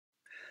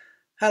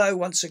Hello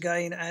once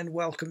again and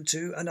welcome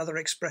to another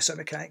Expresso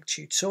mechanic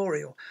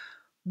tutorial.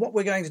 What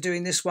we're going to do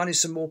in this one is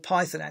some more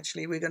Python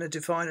actually. We're going to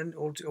define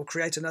or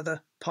create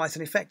another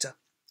Python effector.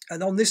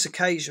 And on this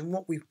occasion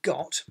what we've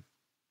got,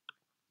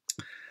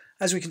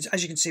 as you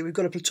can see, we've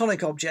got a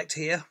platonic object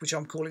here which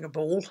I'm calling a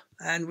ball,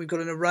 and we've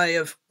got an array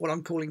of what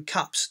I'm calling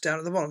cups down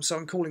at the bottom. So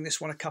I'm calling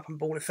this one a cup and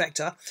ball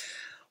effector.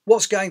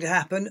 What's going to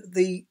happen,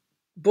 the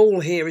ball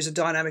here is a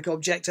dynamic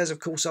object, as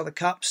of course are the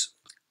cups.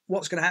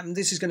 What's going to happen,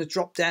 this is going to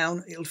drop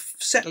down, it'll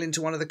settle into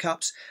one of the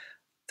cups,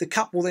 the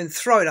cup will then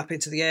throw it up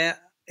into the air,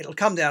 it'll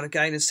come down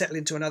again and settle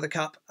into another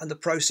cup, and the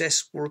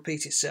process will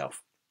repeat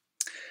itself.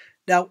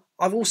 Now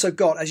I've also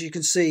got, as you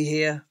can see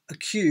here, a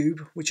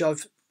cube which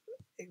I've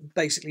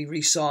basically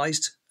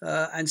resized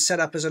and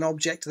set up as an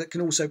object that can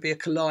also be a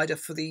collider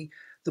for the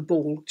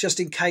ball, just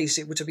in case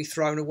it were to be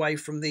thrown away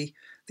from the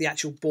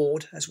actual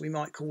board, as we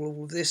might call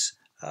all of this.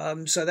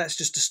 So that's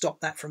just to stop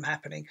that from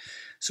happening.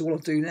 So what I'll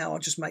do now, I'll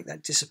just make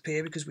that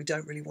disappear because we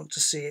don't really want to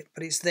see it,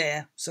 but it's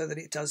there so that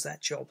it does that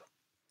job.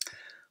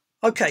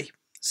 Okay,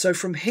 so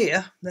from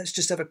here, let's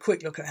just have a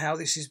quick look at how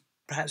this has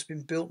perhaps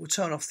been built. We'll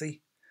turn off the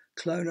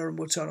cloner and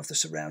we'll turn off the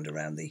surround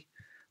around the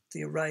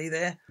array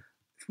there.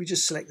 If we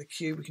just select the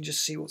cube, we can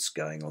just see what's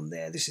going on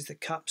there. This is the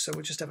cup, so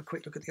we'll just have a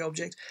quick look at the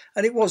object.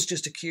 And it was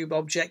just a cube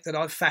object that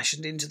I've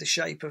fashioned into the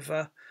shape of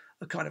a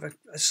kind of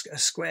a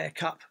square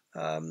cup.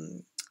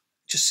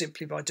 Just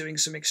simply by doing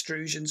some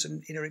extrusions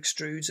and inner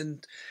extrudes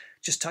and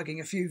just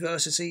tugging a few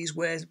vertices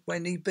where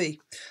need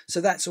be.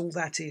 So that's all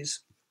that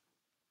is.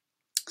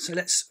 So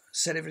let's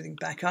set everything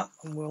back up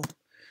and we'll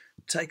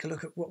take a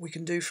look at what we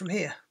can do from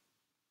here.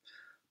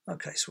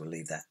 Okay, so we'll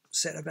leave that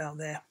set about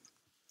there.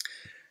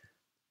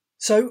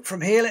 So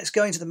from here, let's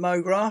go into the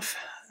MoGraph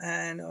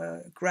and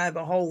grab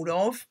a hold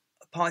of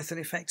a Python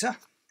effector.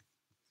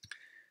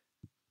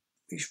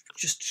 We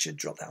just should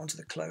drop that onto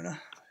the cloner.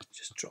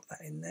 Just drop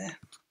that in there.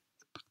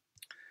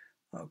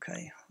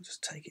 Okay, I'll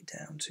just take it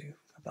down to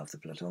above the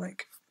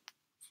platonic.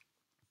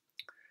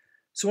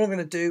 So what I'm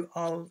going to do,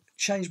 I'll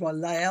change my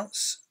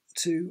layouts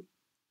to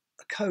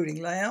a coding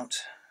layout,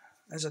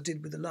 as I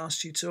did with the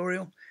last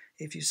tutorial.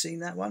 If you've seen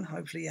that one,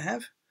 hopefully you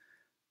have.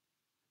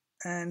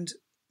 And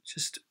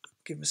just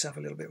give myself a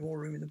little bit more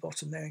room in the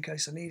bottom there in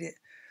case I need it.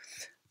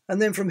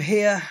 And then from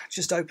here,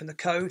 just open the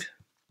code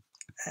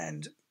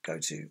and go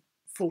to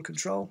full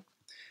control.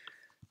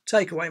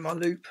 Take away my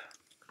loop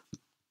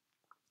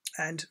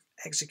and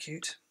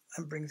execute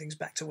and bring things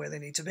back to where they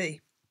need to be.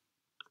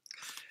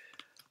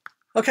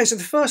 Okay, so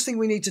the first thing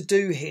we need to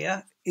do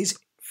here is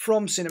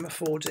from Cinema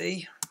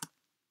 4D,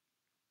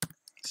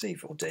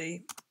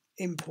 C4D,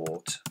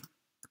 import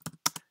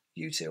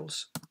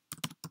utils,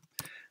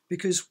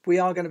 because we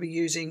are going to be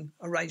using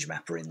a range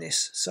mapper in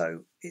this,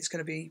 so it's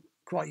going to be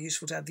quite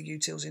useful to have the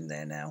utils in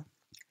there now.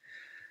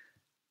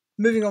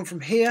 Moving on from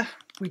here,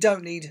 we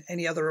don't need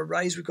any other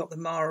arrays. We've got the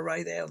MAR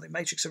array there, or the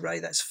matrix array,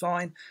 that's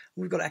fine.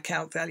 We've got our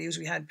count values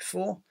we had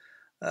before.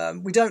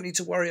 We don't need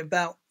to worry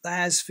about the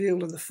has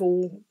field and the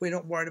full. We're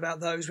not worried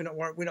about those.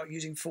 We're not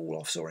using fall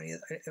offs or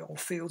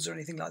fields or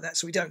anything like that,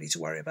 so we don't need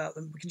to worry about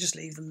them. We can just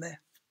leave them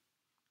there.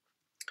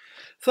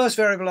 First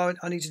variable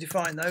I need to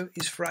define though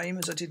is frame,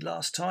 as I did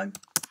last time.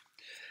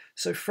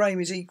 So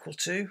frame is equal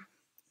to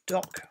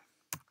doc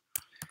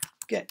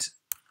get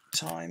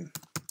time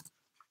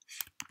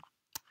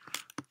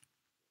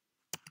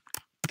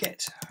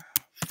get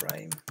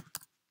frame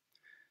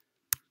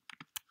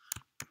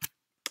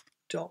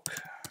doc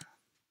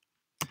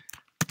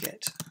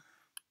get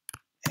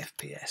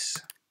FPS,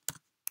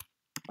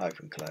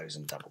 open close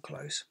and double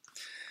close.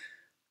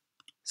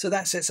 So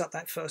that sets up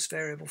that first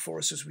variable for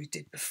us as we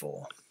did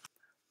before.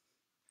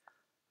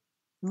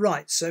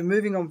 Right, so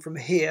moving on from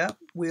here,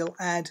 we'll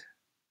add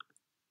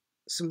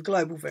some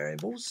global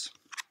variables.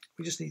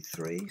 We just need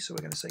 3, so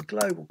we're going to say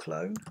global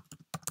clone,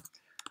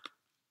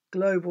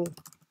 global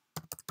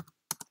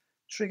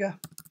trigger,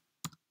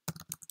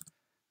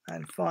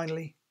 and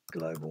finally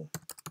global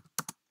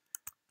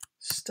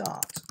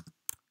start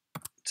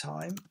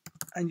time.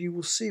 And you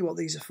will see what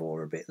these are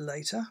for a bit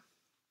later.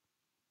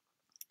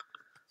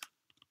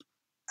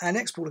 Our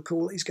next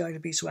protocol is going to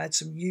be to add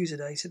some user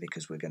data,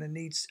 because we're going to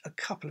need a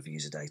couple of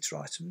user data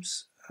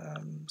items.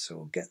 So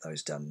we'll get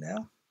those done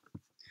now.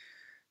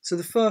 So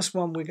the first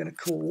one we're going to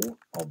call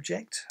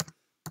object,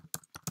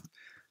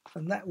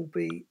 and that will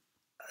be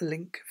a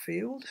link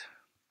field.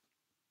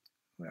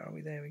 Where are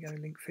we? There we go,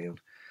 link field.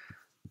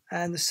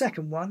 And the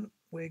second one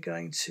we're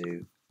going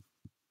to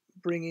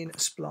bring in a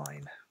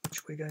spline,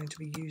 which we're going to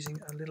be using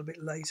a little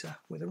bit later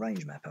with a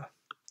range mapper.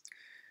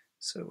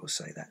 So we'll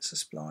say that's a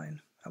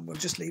spline, and we'll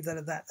just leave that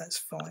at that, that's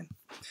fine.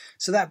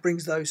 So that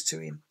brings those two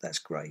in, that's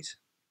great.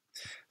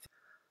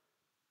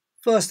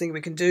 First thing we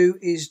can do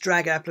is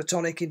drag our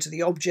platonic into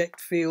the object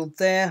field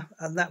there,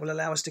 and that will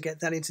allow us to get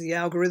that into the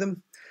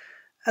algorithm.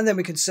 And then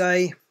we can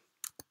say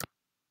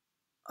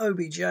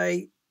obj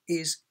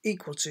is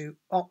equal to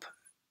op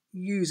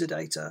user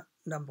data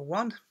number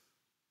 1.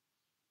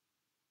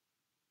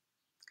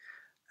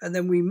 And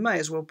then we may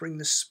as well bring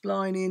the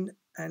spline in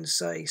and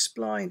say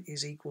spline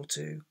is equal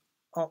to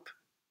op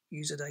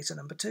user data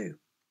number 2.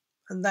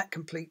 And that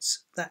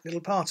completes that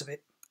little part of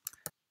it.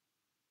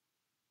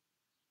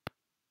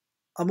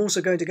 I'm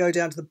also going to go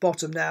down to the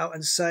bottom now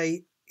and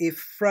say if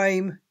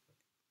frame,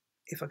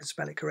 if I can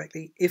spell it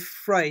correctly, if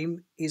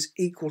frame is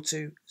equal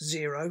to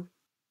 0,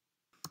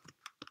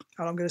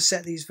 and I'm going to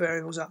set these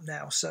variables up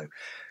now. So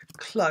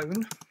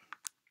clone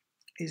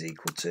is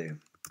equal to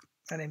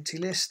an empty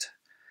list,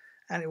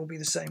 and it will be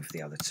the same for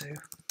the other two.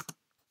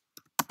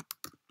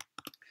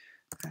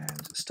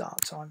 And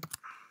start time.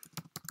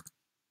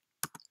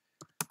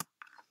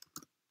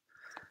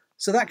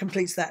 So that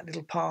completes that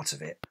little part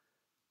of it.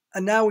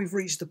 And now we've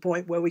reached the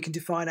point where we can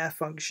define our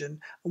function,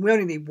 and we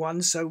only need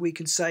one, so we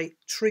can say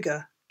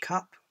trigger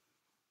cup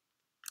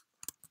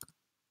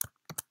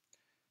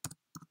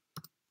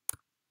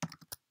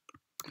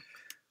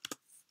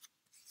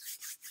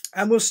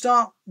and we'll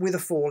start with a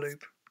for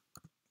loop.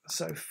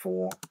 So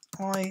for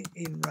I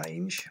in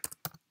range,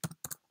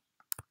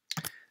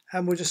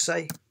 and we'll just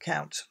say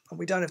count, and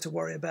we don't have to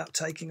worry about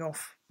taking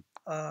off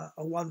a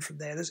 1 from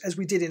there. As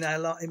we did in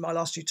my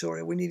last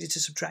tutorial, we needed to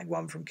subtract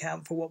 1 from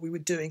count for what we were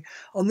doing.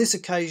 On this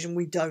occasion,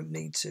 we don't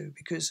need to,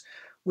 because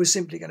we're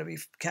simply going to be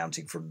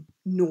counting from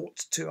 0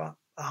 to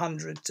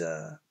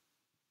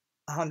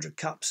 100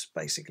 cups,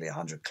 basically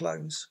 100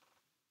 clones.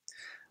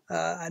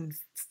 And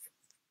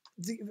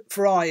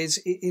for I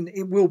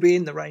it will be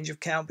in the range of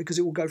count because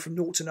it will go from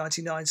 0 to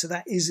 99, so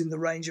that is in the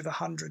range of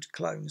 100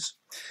 clones.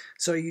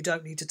 So you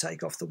don't need to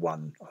take off the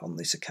 1 on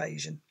this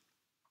occasion.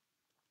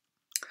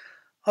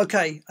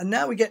 Okay, and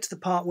now we get to the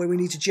part where we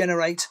need to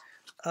generate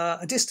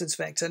a distance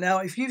vector. Now,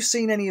 if you've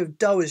seen any of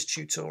Doa's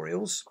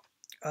tutorials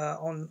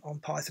on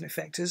Python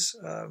effectors,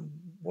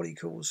 what he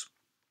calls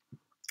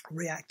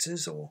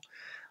reactors or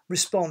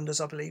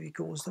responders, I believe he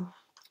calls them,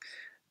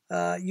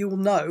 you will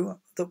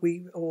know that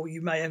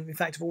you may have in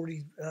fact have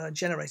already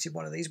generated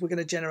one of these. We're going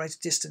to generate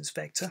a distance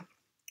vector.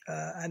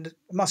 And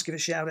I must give a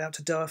shout out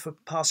to Doa for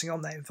passing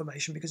on that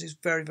information because it's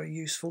very, very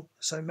useful.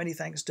 So many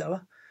thanks,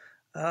 Doa.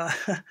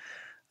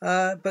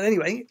 But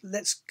anyway,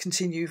 let's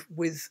continue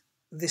with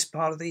this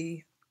part of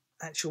the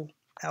actual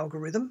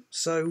algorithm.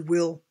 So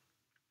we'll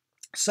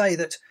say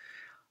that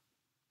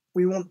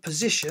we want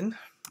position,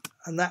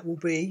 and that will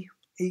be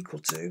equal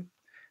to,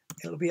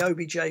 it'll be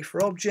obj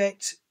for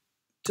object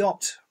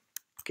dot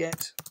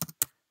get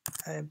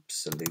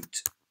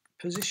absolute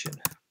position.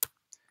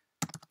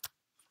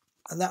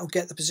 And that will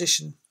get the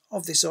position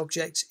of this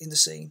object in the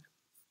scene.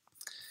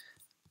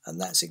 And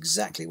that's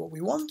exactly what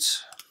we want.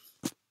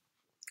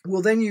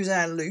 We'll then use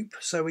our loop,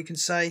 so we can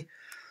say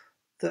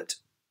that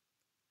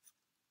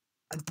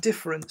a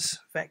difference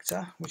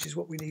vector, which is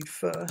what we need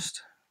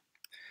first,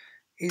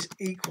 is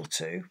equal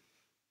to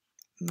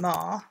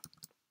mar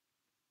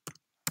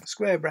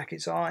square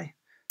brackets I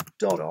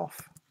dot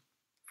off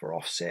for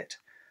offset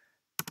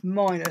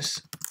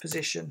minus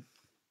position.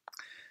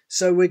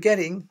 So we're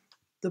getting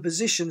the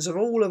positions of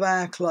all of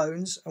our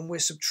clones and we're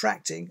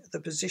subtracting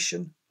the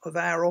position of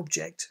our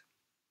object.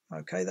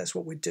 Okay, that's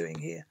what we're doing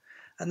here.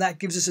 And that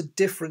gives us a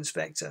difference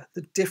vector,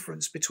 the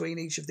difference between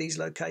each of these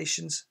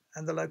locations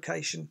and the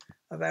location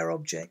of our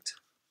object.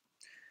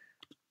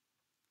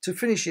 To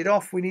finish it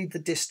off, we need the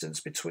distance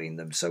between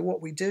them. So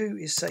what we do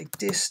is say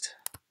dist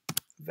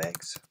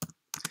vect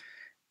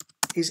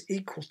is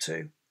equal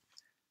to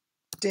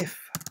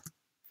diff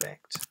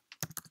vect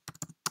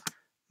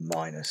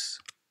minus,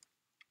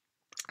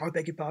 I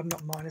beg your pardon,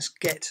 not minus,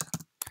 get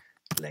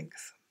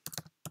length,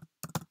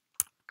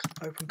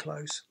 open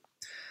close.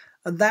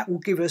 And that will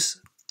give us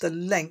the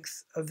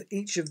length of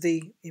each of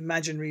the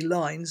imaginary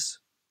lines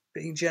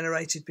being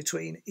generated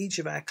between each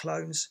of our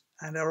clones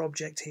and our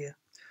object here.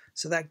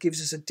 So that gives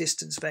us a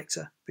distance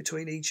vector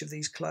between each of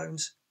these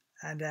clones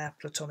and our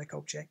platonic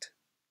object.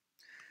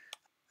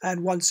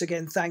 And once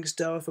again, thanks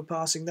Doa for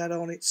passing that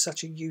on. It's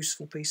such a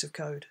useful piece of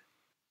code.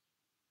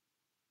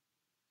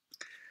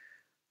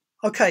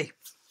 Okay,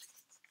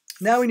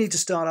 now we need to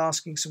start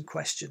asking some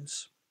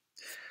questions.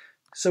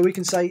 So we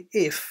can say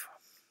if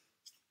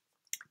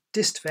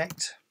dist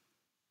vect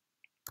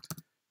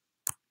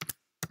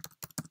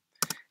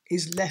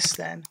is less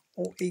than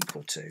or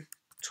equal to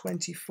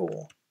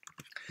 24.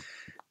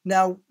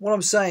 Now, what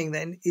I'm saying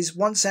then is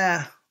once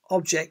our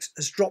object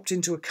has dropped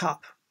into a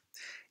cup,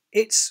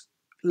 its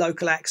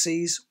local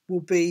axes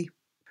will be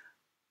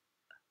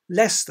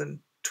less than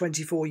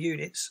 24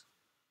 units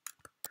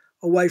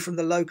away from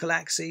the local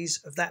axes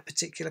of that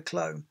particular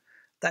clone.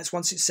 That's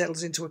once it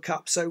settles into a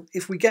cup. So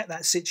if we get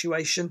that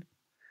situation,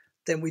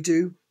 then we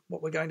do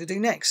what we're going to do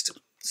next.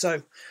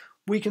 So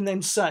we can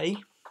then say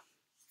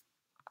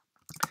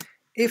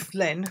if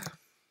len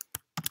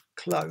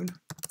clone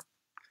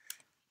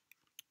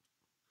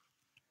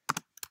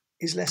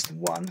is less than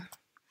 1,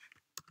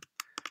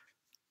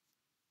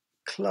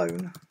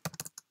 clone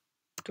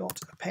dot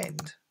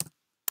append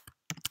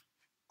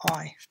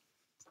I.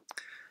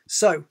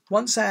 So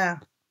once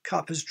our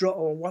cup has dropped,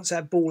 or once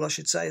our ball I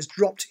should say has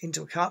dropped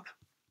into a cup,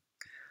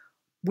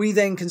 we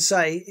then can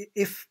say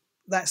if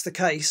that's the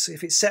case,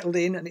 if it's settled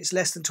in and it's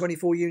less than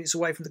 24 units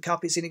away from the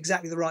cup, it's in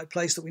exactly the right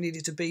place that we need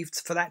it to be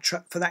for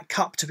that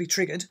cup to be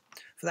triggered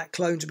for that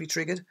clone to be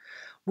triggered,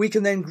 we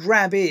can then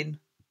grab in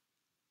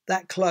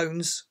that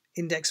clone's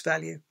index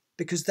value,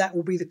 because that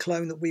will be the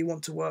clone that we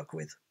want to work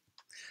with.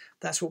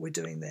 That's what we're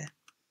doing there.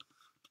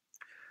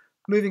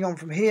 Moving on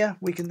from here,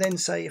 we can then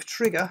say if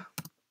trigger,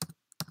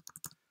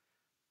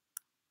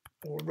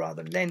 or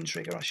rather len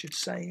trigger, I should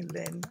say,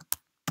 len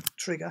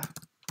trigger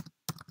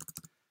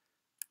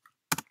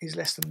is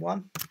less than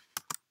 1,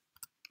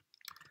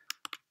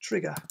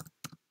 trigger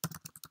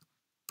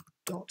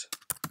dot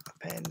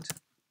append,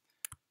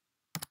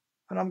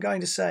 and I'm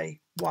going to say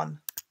 1.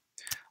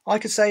 I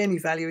could say any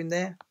value in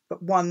there,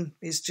 but 1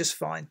 is just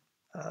fine.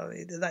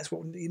 That's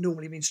what it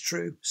normally means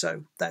true,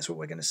 so that's what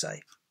we're going to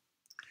say.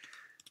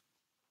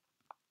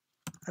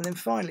 And then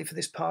finally, for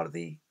this part of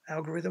the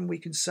algorithm, we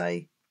can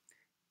say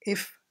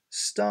if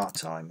start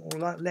time, or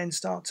len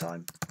start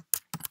time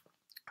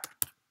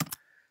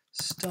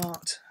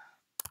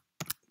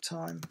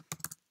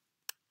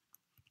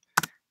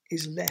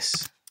is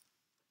less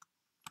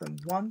than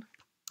 1,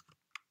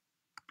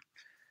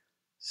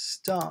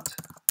 start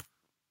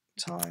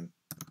time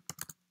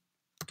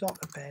dot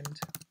append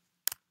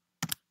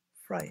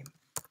frame.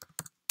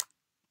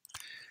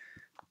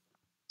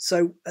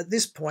 So at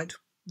this point,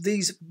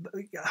 these,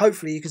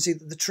 hopefully you can see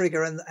that the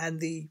trigger and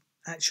the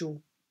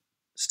actual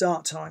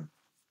start time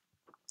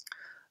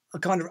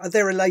are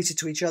they're related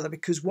to each other,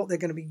 because what they're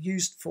going to be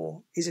used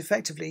for is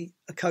effectively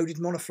a coded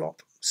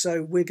monoflop.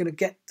 So we're going to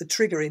get the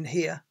trigger in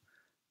here,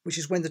 which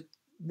is when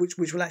which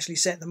will actually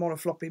set the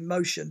monoflop in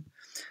motion,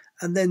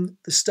 and then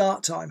the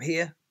start time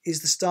here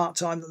is the start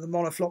time that the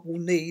monoflop will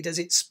need as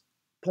its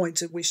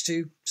point at which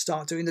to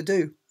start doing the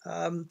do.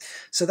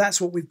 So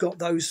that's what we've got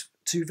those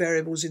two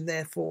variables in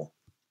there for.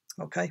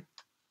 Okay,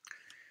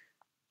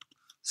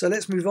 so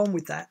let's move on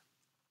with that.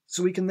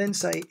 So we can then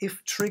say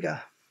if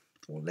trigger,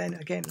 or len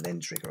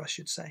trigger I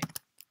should say,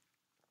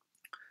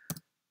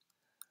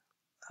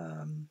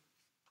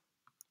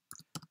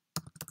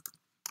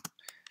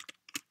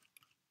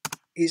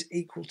 is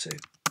equal to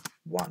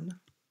 1.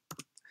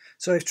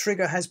 So if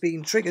trigger has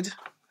been triggered,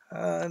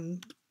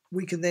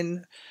 we can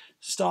then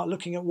start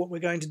looking at what we're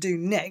going to do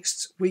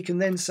next. We can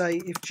then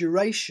say if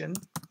duration,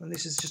 and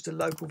this is just a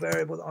local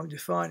variable that I'm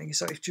defining,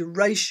 so if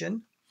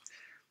duration,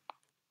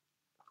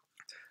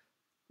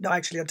 no,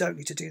 actually I don't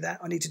need to do that,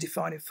 I need to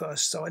define it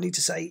first. So I need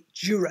to say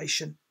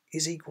duration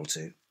is equal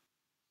to,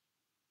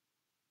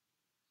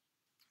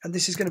 and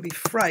this is going to be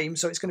frame,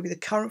 so it's going to be the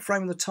current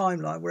frame on the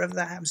timeline, wherever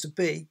that happens to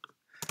be,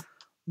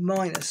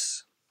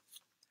 minus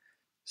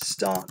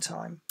start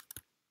time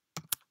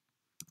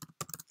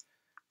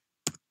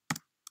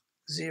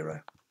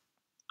 0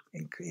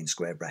 in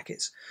square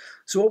brackets.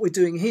 So what we're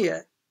doing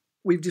here,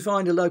 we've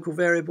defined a local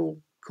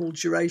variable called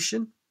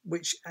duration,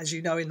 which, as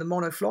you know, in the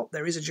monoflop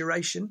there is a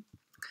duration.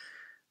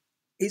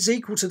 It's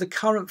equal to the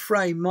current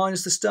frame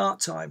minus the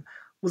start time.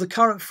 Well, the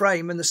current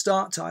frame and the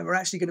start time are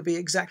actually going to be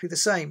exactly the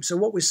same. So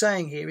what we're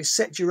saying here is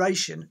set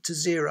duration to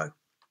 0,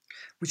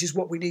 which is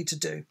what we need to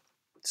do.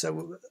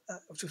 So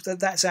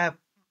that's our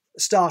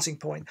starting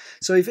point.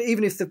 So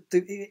even if the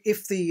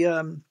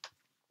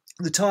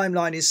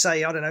timeline is,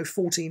 say, I don't know,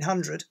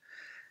 1400,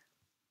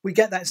 we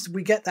get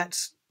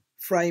that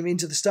frame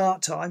into the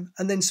start time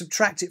and then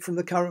subtract it from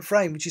the current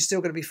frame, which is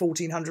still going to be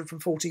 1400 from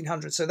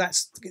 1400. So that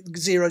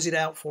zeroes it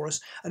out for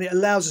us, and it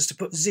allows us to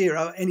put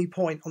 0 at any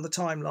point on the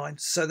timeline,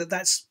 so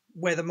that's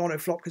where the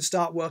monoflop can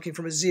start working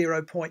from a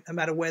 0 point no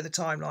matter where the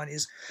timeline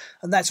is,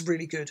 and that's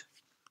really good.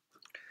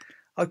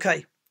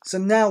 Okay, so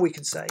now we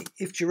can say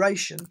if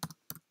duration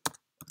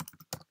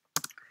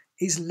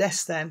is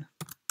less than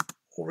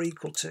or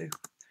equal to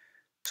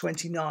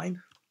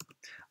 29,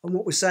 and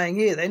what we're saying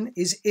here then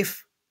is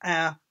if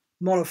our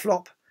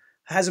monoflop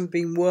hasn't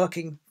been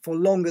working for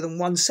longer than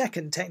 1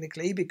 second,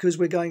 technically, because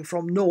we're going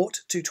from 0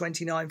 to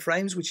 29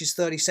 frames, which is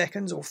 30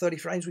 seconds, or 30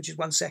 frames, which is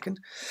 1 second,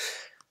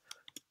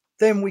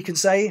 then we can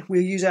say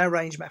we'll use our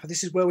range mapper.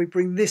 This is where we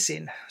bring this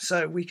in.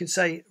 So we can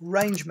say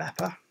range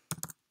mapper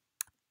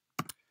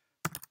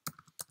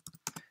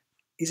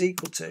is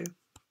equal to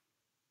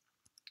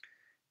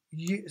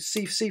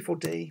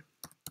C4D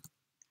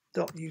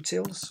dot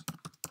utils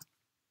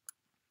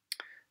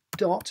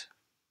dot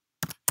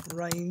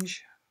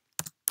range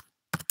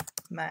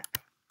map.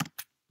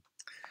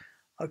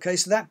 Okay,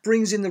 so that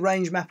brings in the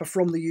range mapper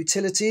from the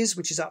utilities,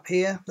 which is up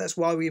here. That's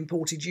why we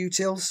imported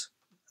utils.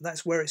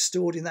 That's where it's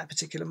stored in that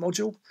particular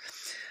module.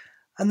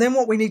 And then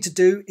what we need to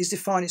do is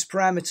define its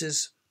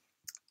parameters.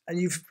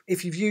 And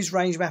if you've used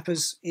range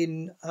mappers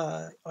in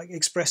like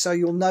Expresso,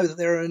 you'll know that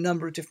there are a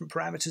number of different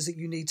parameters that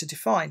you need to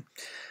define.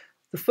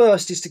 The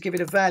first is to give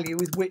it a value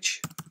with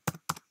which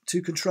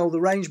to control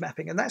the range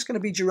mapping, and that's going to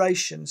be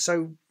duration,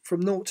 so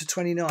from 0 to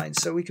 29.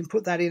 So we can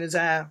put that in as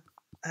our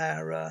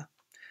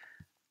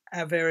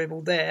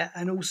variable there,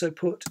 and also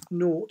put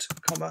 0,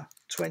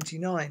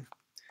 29.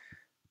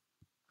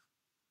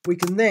 We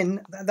can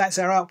then, that's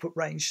our output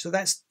range, so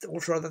that's, or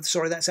rather,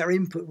 sorry, that's our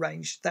input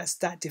range, that's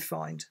that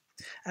defined.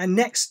 Our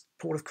next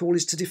port of call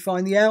is to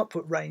define the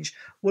output range.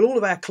 Well, all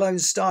of our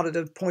clones start at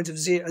a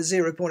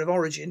zero point of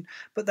origin,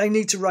 but they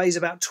need to raise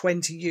about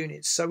 20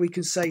 units. So we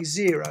can say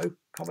 0,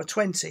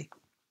 20.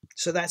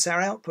 So that's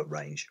our output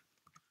range.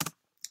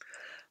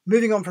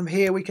 Moving on from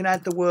here, we can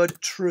add the word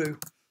true.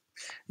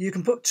 You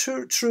can put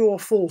true or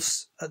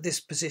false at this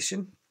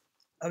position.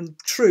 And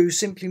true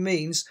simply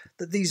means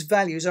that these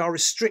values are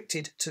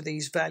restricted to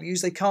these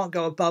values. They can't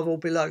go above or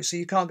below. So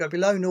you can't go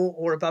below 0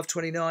 or above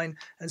 29,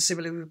 and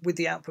similarly with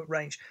the output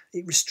range.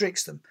 It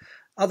restricts them.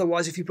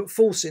 Otherwise, if you put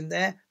false in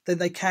there, then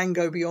they can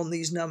go beyond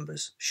these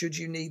numbers, should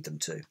you need them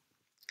to.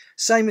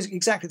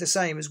 Exactly the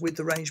same as with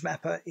the range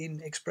mapper in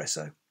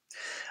Expresso.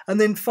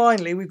 And then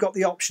finally, we've got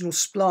the optional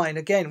spline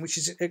again, which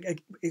is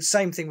the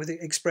same thing with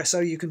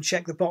Expresso. You can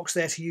check the box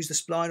there to use the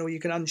spline, or you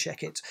can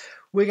uncheck it.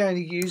 We're going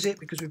to use it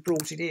because we've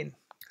brought it in.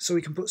 So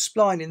we can put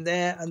spline in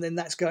there, and then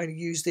that's going to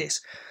use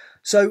this.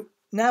 So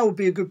now would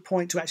be a good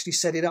point to actually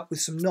set it up with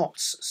some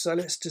knots. So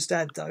let's just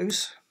add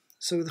those.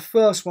 So the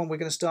first one, we're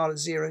going to start at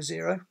 0,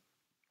 0.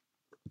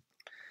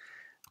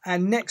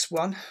 And next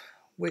one,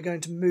 we're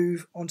going to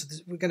move on to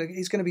the,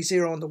 it's going to be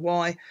 0 on the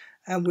Y,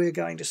 and we're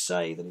going to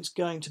say that it's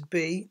going to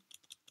be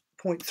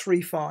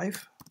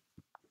 0.35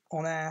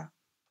 on our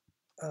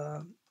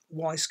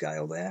Y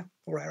scale there,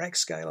 or our X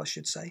scale, I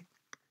should say.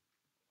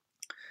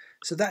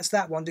 So that's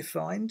that one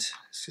defined.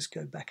 Let's just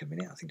go back a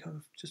minute. I think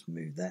I've just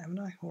moved that, haven't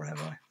I? Or have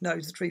I? No,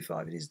 it's the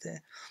 3.5, it is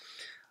there.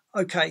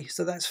 Okay,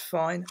 so that's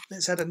fine.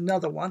 Let's add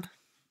another one.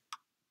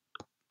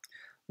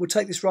 We'll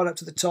take this right up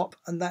to the top,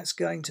 and that's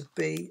going to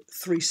be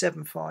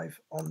 3.75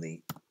 on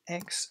the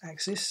X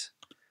axis.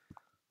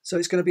 So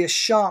it's going to be a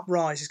sharp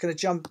rise. It's going to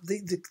jump.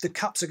 The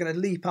cups are going to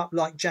leap up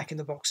like Jack in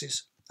the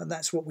Boxes, and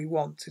that's what we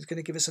want. It's going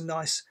to give us a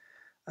nice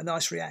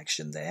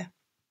reaction there.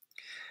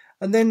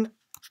 And then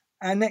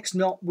our next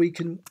knot we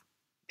can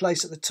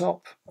place at the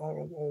top,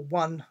 or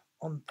 1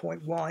 on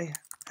point Y,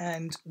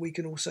 and we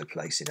can also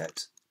place it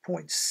at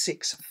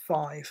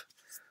 0.65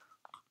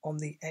 on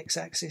the X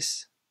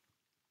axis.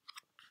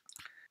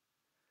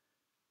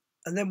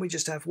 And then we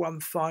just have one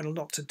final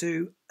knot to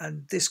do,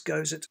 and this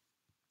goes at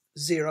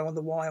 0 on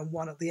the Y and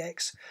 1 at the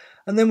X.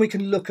 And then we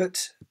can look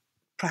at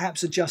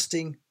perhaps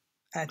adjusting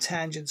our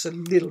tangents a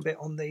little bit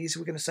on these.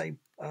 We're going to say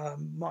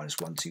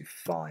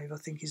 -125, I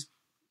think, is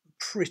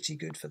pretty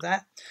good for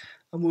that.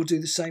 And we'll do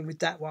the same with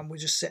that one. We'll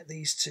just set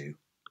these to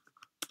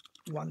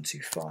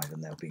 125,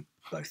 and they'll be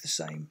both the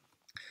same.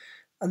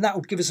 And that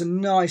will give us a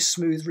nice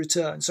smooth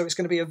return. So it's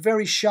going to be a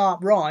very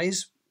sharp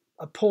rise,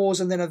 a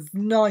pause, and then a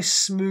nice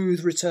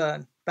smooth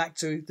return back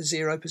to the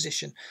 0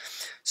 position.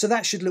 So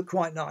that should look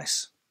quite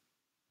nice.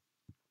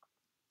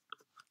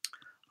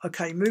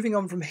 Okay, moving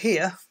on from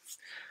here,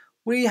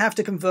 we have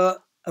to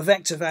convert a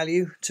vector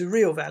value to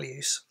real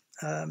values,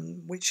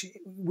 which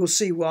we'll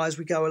see why as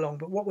we go along.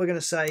 But what we're going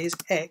to say is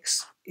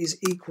x is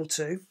equal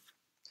to,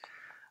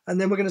 and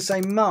then we're going to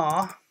say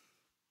mar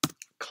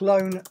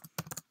clone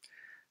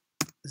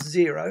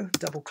 0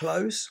 double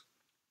close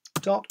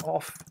dot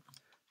off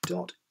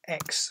dot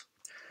x.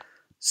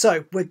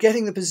 So we're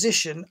getting the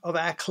position of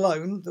our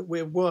clone that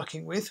we're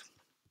working with.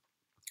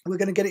 We're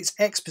going to get its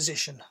x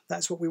position.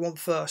 That's what we want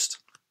first.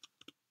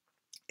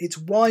 Its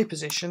y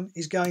position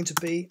is going to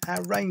be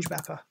our range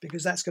mapper,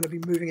 because that's going to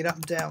be moving it up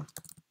and down.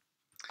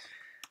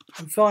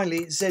 And finally,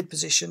 its z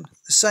position,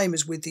 the same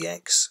as with the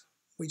x.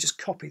 We just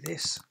copy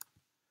this,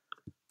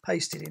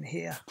 paste it in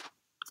here,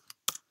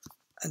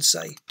 and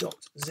say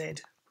 .z.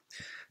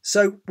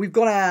 So we've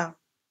got our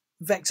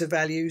vector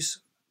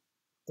values,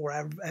 or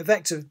our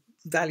vector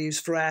values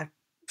for our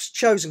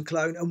chosen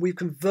clone, and we've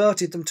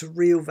converted them to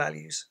real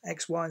values,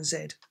 x, y, and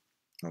z.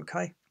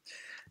 Okay,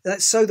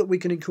 that's so that we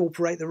can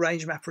incorporate the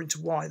range mapper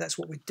into y. That's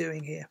what we're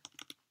doing here.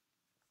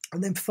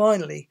 And then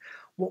finally,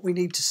 what we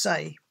need to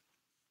say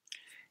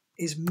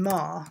is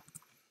mar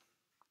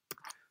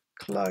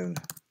clone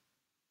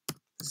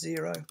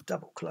 0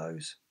 double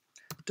close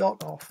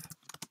dot off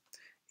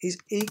is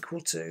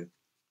equal to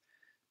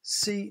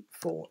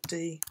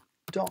c4d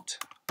dot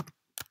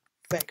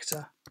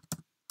vector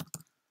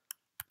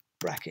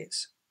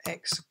brackets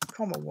x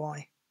comma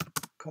y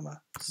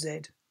comma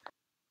z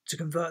to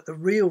convert the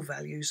real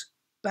values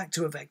back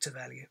to a vector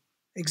value.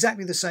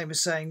 Exactly the same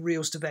as saying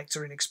reals to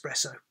vector in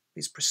Expresso.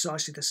 It's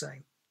precisely the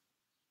same.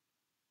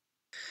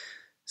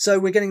 So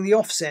we're getting the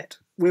offset.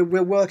 We're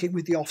working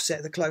with the offset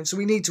of the clone. So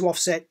we need to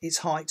offset its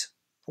height,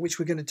 which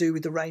we're going to do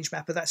with the range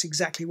mapper. That's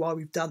exactly why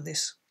we've done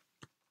this.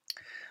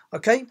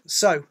 Okay,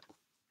 so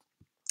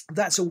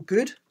that's all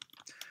good.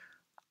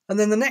 And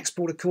then the next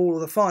port of call, or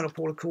the final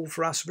port of call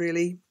for us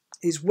really,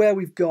 is where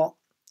we've got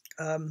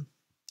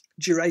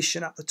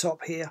duration up the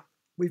top here.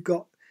 We've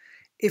got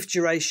if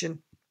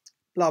duration,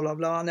 blah, blah,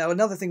 blah. Now,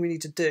 another thing we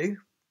need to do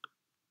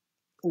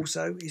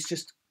also is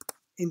just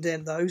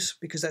indent those,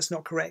 because that's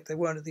not correct. They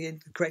weren't at the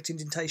correct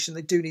indentation.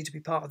 They do need to be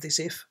part of this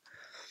if.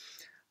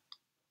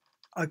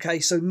 Okay,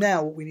 so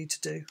now what we need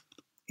to do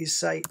is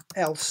say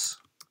else.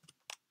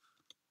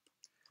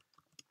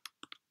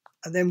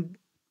 And then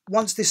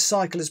once this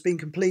cycle has been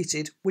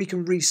completed, we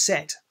can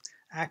reset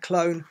our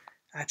clone,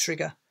 our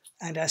trigger,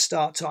 and our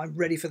start time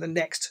ready for the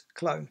next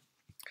clone.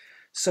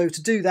 So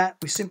to do that,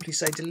 we simply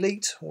say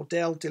delete, or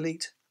del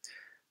delete,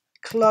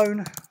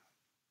 clone,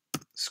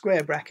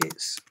 square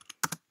brackets,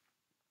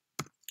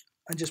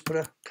 and just put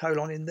a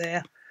colon in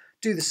there.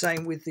 Do the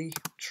same with the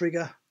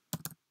trigger.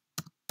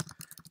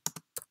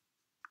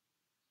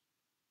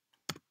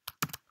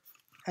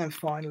 And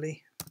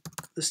finally,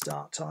 the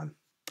start time.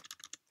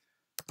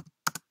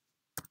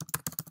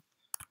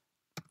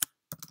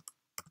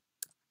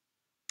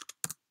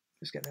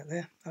 Just get that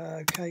there.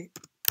 Okay,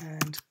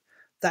 and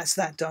that's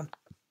that done.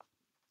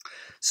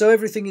 So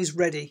everything is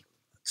ready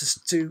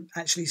to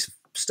actually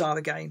start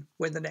again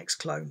when the next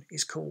clone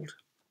is called.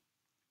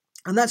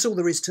 And that's all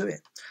there is to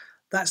it.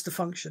 That's the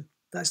function.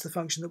 That's the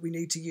function that we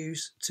need to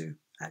use to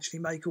actually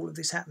make all of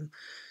this happen.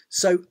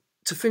 So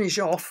to finish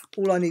off,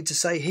 all I need to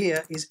say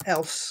here is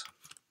else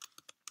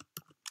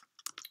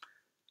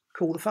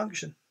call the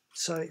function.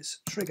 So it's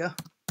trigger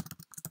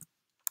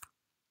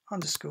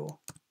underscore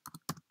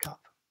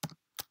cup,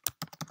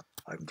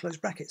 open close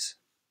brackets.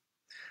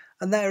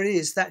 And there it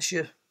is. That's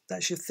your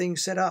thing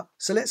set up.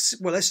 So let's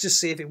just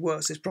see if it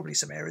works. There's probably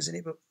some errors in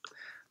it, but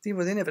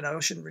they never know. I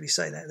shouldn't really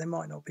say that. There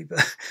might not be,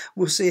 but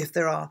we'll see if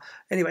there are.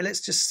 Anyway,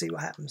 let's just see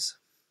what happens.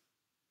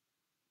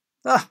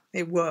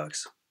 It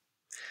works.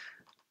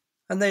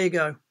 And there you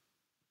go.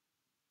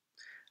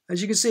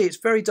 As you can see, it's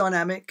very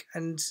dynamic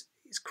and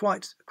it's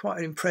quite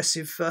an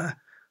impressive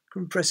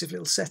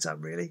little setup,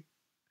 really.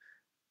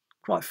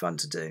 Quite fun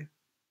to do.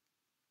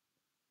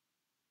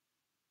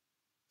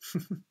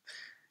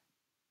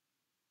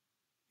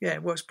 Yeah,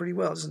 it works pretty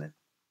well, doesn't it?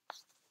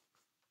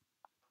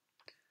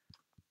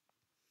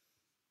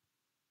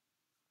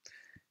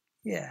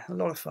 Yeah, a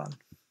lot of fun.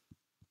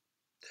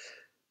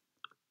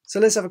 So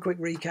let's have a quick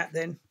recap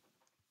then.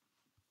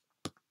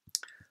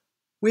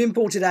 We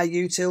imported our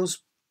utils,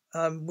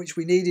 which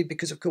we needed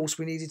because, of course,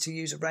 we needed to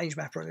use a range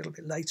mapper a little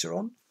bit later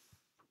on.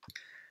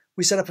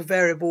 We set up a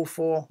variable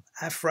for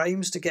our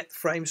frames to get the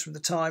frames from the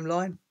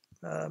timeline,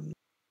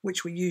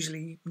 which we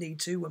usually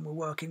need to when we're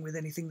working with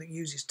anything that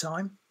uses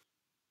time.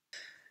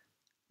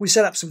 We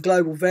set up some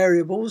global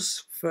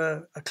variables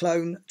for a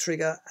clone,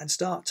 trigger and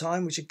start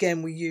time, which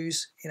again we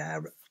use in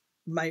our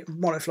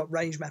monoflop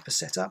range mapper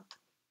setup.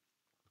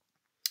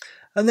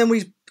 And then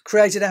we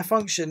created our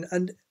function,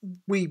 and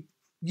we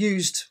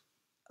used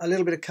a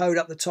little bit of code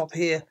up the top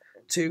here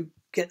to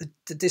get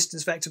the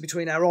distance vector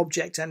between our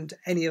object and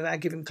any of our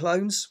given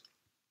clones.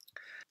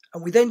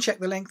 And we then check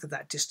the length of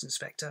that distance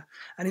vector,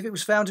 and if it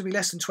was found to be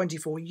less than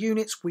 24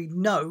 units, we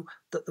know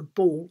that the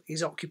ball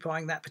is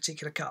occupying that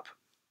particular cup.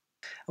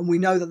 And we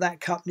know that that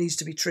cup needs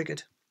to be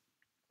triggered.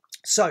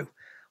 So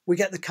we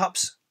get the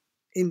cup's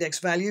index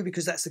value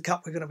because that's the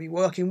cup we're going to be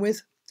working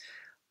with.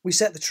 We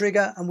set the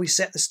trigger and we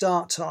set the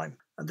start time.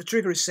 And the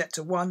trigger is set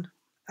to 1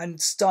 and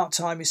start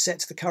time is set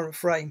to the current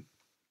frame.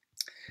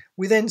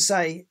 We then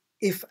say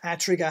if our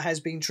trigger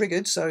has been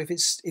triggered, so if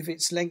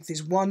its length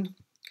is 1,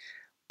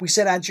 we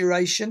set our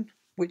duration,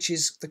 which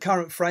is the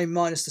current frame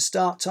minus the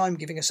start time,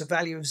 giving us a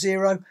value of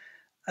 0.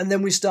 And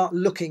then we start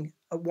looking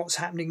at what's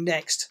happening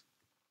next.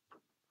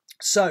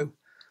 So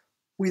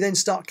we then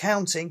start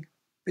counting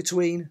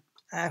between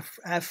our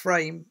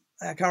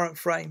current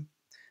frame,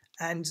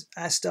 and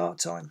our start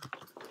time.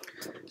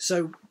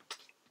 So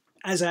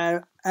as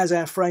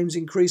our frames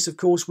increase, of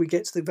course, we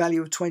get to the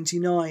value of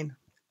 29.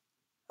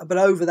 But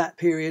over that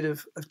period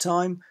of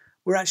time,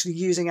 we're actually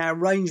using our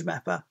range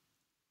mapper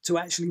to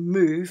actually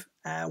move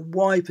our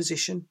Y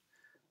position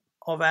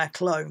of our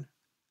clone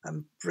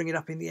and bring it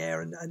up in the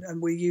air.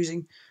 And we're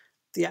using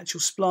the actual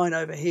spline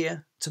over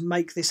here to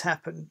make this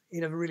happen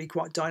in a really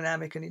quite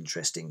dynamic and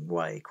interesting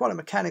way, quite a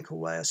mechanical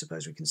way, I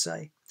suppose we can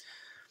say.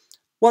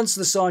 Once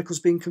the cycle's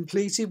been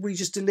completed, we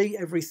just delete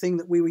everything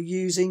that we were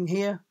using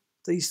here,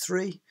 these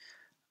 3,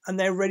 and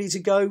they're ready to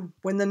go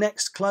when the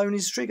next clone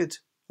is triggered,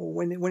 or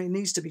when it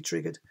needs to be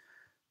triggered.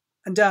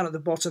 And down at the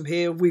bottom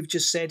here, we've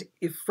just said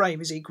if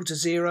frame is equal to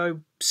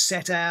 0,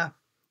 set our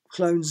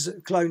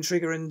clone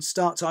trigger and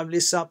start time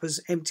lists up as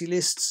empty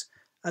lists,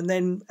 and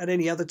then at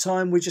any other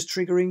time we're just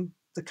triggering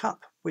the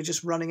cup. We're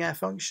just running our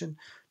function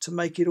to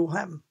make it all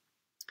happen.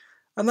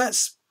 And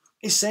that's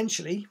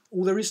essentially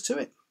all there is to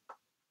it.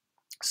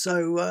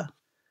 So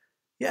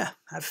yeah,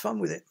 have fun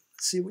with it.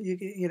 See what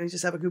you know,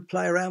 just have a good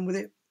play around with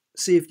it.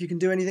 See if you can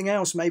do anything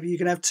else. Maybe you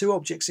can have 2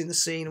 objects in the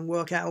scene and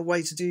work out a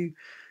way to do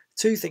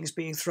 2 things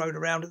being thrown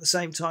around at the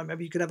same time.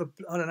 Maybe you could have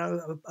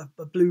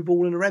a blue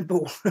ball and a red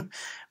ball.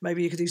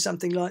 Maybe you could do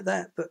something like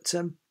that. But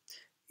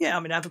yeah, I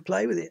mean, have a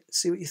play with it.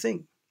 See what you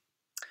think.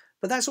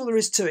 But that's all there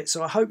is to it.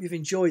 So I hope you've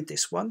enjoyed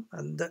this one,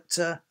 and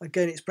that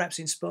again, it's perhaps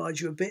inspired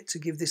you a bit to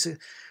give this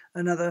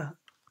another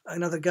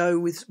go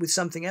with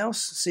something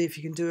else. See if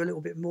you can do a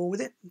little bit more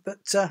with it.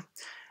 But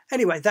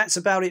anyway, that's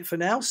about it for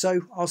now.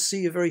 So I'll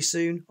see you very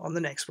soon on the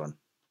next one.